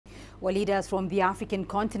Well, leaders from the African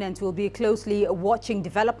continent will be closely watching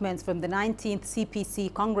developments from the 19th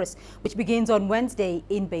CPC Congress, which begins on Wednesday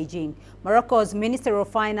in Beijing. Morocco's Minister of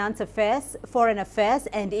Foreign Affairs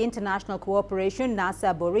and International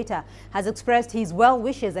Cooperation-Nasser Bourita has expressed his well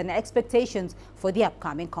wishes and expectations for the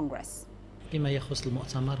upcoming Congress.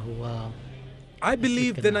 I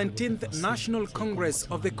believe the 19th National Congress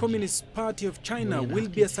of the Communist Party of China will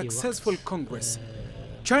be a successful Congress.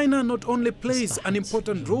 China not only plays an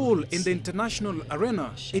important role in the international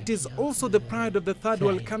arena, it is also the pride of the third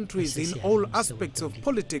world countries in all aspects of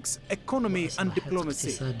politics, economy and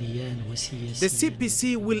diplomacy. The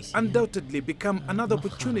CPC will undoubtedly become another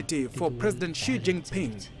opportunity for President Xi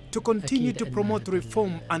Jinping to continue to promote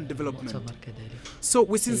reform and development. So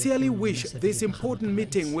we sincerely wish this important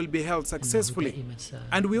meeting will be held successfully.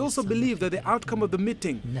 And we also believe that the outcome of the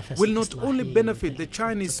meeting will not only benefit the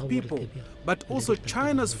Chinese people, but also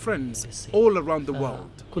China's friends all around the world.